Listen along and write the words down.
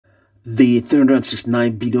The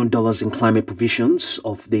 $369 billion in climate provisions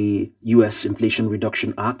of the U.S. Inflation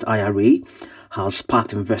Reduction Act, IRA, has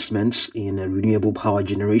sparked investments in renewable power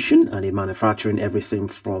generation and in manufacturing everything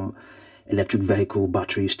from electric vehicle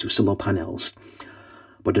batteries to solar panels.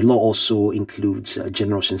 But the law also includes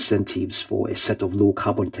generous incentives for a set of low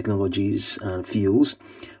carbon technologies and fuels,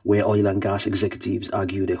 where oil and gas executives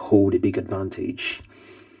argue they hold a big advantage.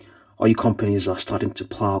 Oil companies are starting to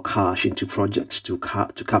plow cash into projects to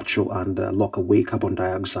capture and lock away carbon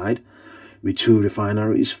dioxide, retool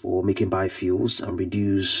refineries for making biofuels, and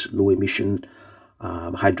reduce low emission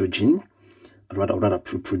hydrogen, rather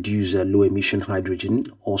produce low emission hydrogen,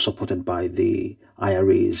 all supported by the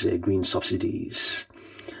IRA's green subsidies.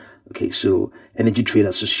 Okay, so energy trade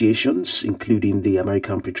associations, including the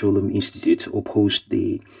American Petroleum Institute, opposed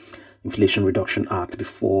the Inflation Reduction Act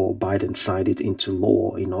before Biden signed it into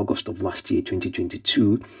law in August of last year,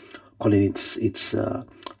 2022, calling its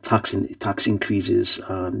tax increases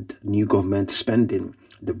and new government spending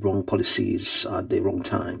the wrong policies at the wrong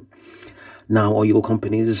time. Now, oil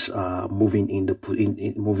companies are moving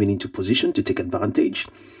into position to take advantage.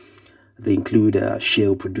 They include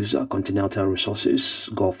shale producer Continental Resources,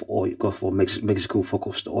 Gulf of Mexico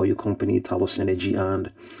focused oil company Talos Energy,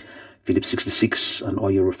 and Phillips 66, an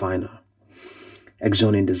oil refiner.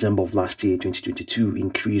 Exxon in December of last year, 2022,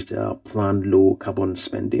 increased planned low carbon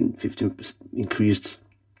spending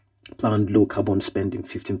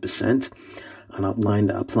 15%, and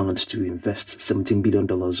outlined plans to invest $17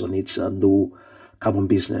 billion on its low carbon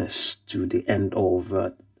business to the end of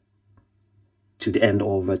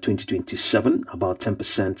 2027, about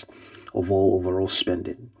 10% of all overall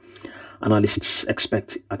spending. Analysts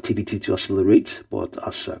expect activity to accelerate, but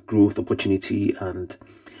as a growth opportunity and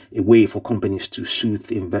a way for companies to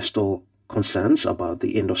soothe investor concerns about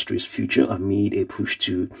the industry's future amid a push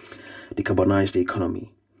to decarbonize the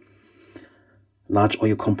economy. Large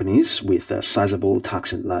oil companies with sizable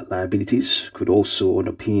tax liabilities could also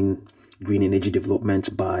underpin green energy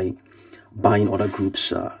development by buying other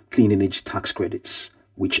groups' clean energy tax credits,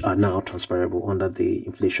 which are now transferable under the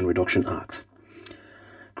Inflation Reduction Act.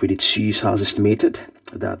 Credit Suisse has estimated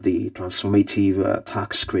that the transformative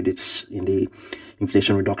tax credits in the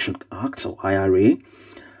Inflation Reduction Act, or IRA,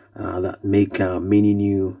 that make many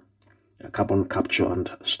new carbon capture and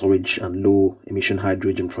storage and low emission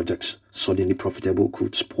hydrogen projects suddenly profitable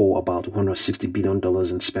could spur about $160 billion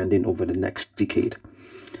in spending over the next decade.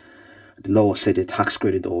 The law set a tax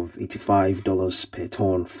credit of $85 per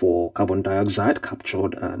ton for carbon dioxide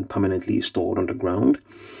captured and permanently stored underground,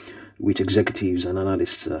 which executives and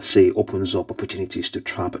analysts say opens up opportunities to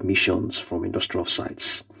trap emissions from industrial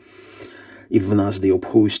sites. Even as they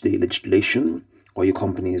oppose the legislation, oil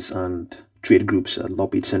companies and trade groups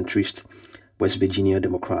lobbied centrist West Virginia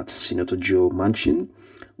Democrat Senator Joe Manchin,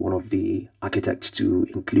 one of the architects, to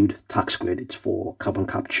include tax credits for carbon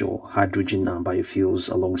capture, hydrogen and biofuels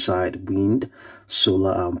alongside wind,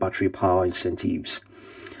 solar and battery power incentives.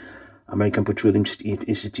 American Petroleum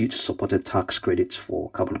Institute supported tax credits for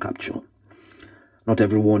carbon capture. Not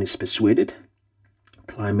everyone is persuaded.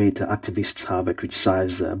 Climate activists have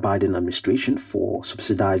criticized the Biden administration for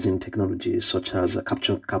subsidizing technologies such as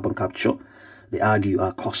carbon capture. They argue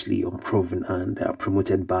are costly, unproven, and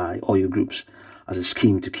promoted by oil groups as a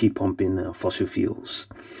scheme to keep pumping fossil fuels.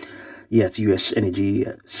 Yet, U.S. Energy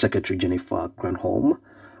Secretary Jennifer Granholm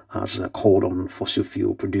has called on fossil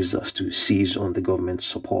fuel producers to seize on the government's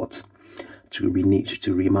support to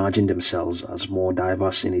reimagine themselves as more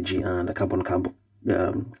diverse energy and carbon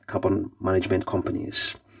management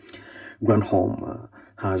companies. Granholm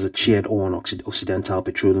has chaired on Occidental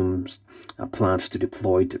Petroleum's plans to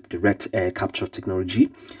deploy direct air capture technology,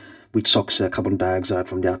 which sucks carbon dioxide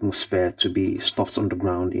from the atmosphere to be stuffed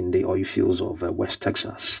underground in the oil fields of West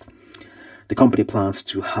Texas. The company plans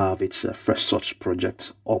to have its first such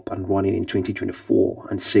project up and running in 2024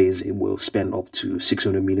 and says it will spend up to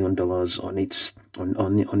 $600 million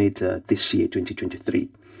on it this year, 2023.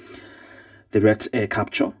 Direct air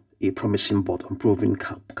capture, a promising but unproven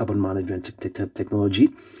carbon management technology,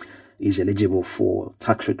 is eligible for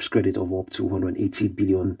tax credit of up to $180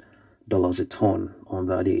 billion a ton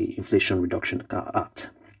under the Inflation Reduction Act.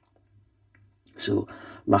 So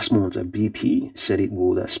last month, BP said it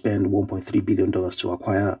would spend $1.3 billion to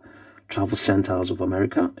acquire Travel Centers of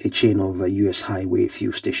America, a chain of U.S. highway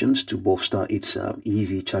fuel stations, to bolster its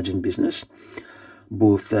EV charging business.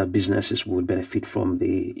 Both businesses would benefit from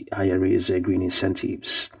the IRA's green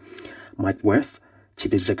incentives. Mike Wirth,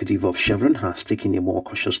 chief executive of Chevron, has taken a more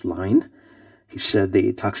cautious line. He said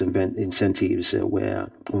the tax incentives were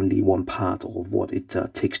only one part of what it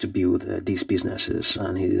takes to build these businesses,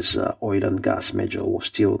 and his oil and gas measure was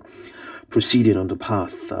still proceeding on the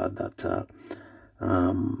path that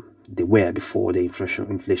they were before the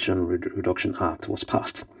Inflation Reduction Act was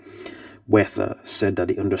passed. Werther said that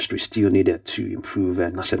the industry still needed to improve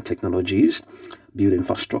nascent technologies, build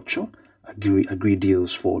infrastructure, agree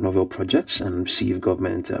deals for novel projects, and receive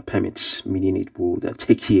government permits, meaning it would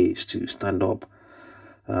take years to stand up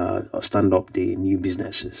the new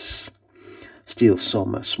businesses. Still,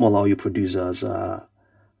 some small oil producers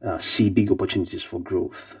see big opportunities for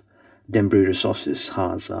growth. Denbury Resources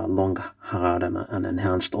has long had an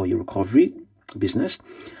enhanced oil recovery business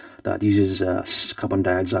that uses carbon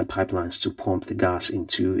dioxide pipelines to pump the gas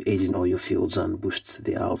into aging oil fields and boost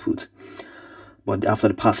the output. But after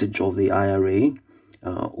the passage of the IRA,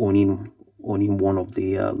 owning one of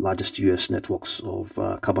the largest U.S. networks of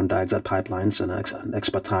carbon dioxide pipelines and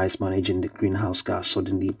expertise managing the greenhouse gas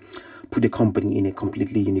suddenly put the company in a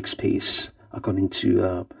completely unique space, according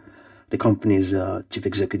to the company's chief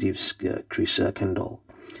executive, Chris Kendall.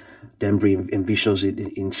 Denbury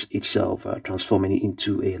envisions itself transforming it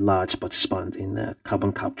into a large participant in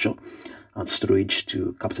carbon capture and storage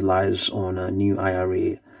to capitalize on new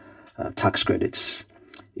IRA tax credits.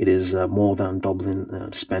 It is more than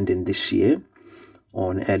doubling spending this year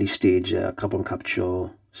on early stage carbon capture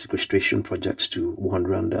sequestration projects to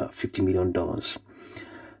 $150 million.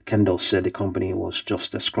 Kendall said the company was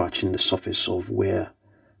just scratching the surface of where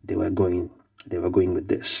they were going with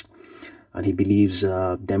this, and he believes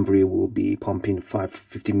Denbury will be pumping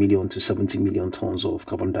 50 million to 70 million tons of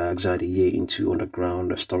carbon dioxide a year into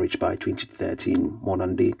underground storage by 2030, more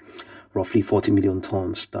than the roughly 40 million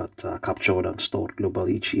tons that are captured and stored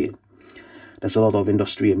globally each year. There's a lot of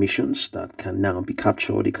industry emissions that can now be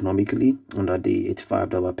captured economically under the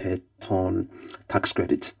 $85 per ton tax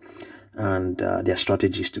credit, and their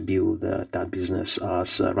strategies to build that business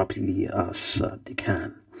as rapidly as they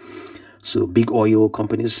can. So big oil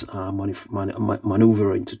companies are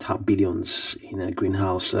maneuvering to tap billions in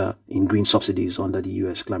green subsidies under the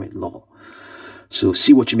U.S. climate law. So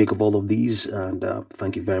see what you make of all of these, and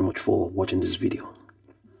thank you very much for watching this video.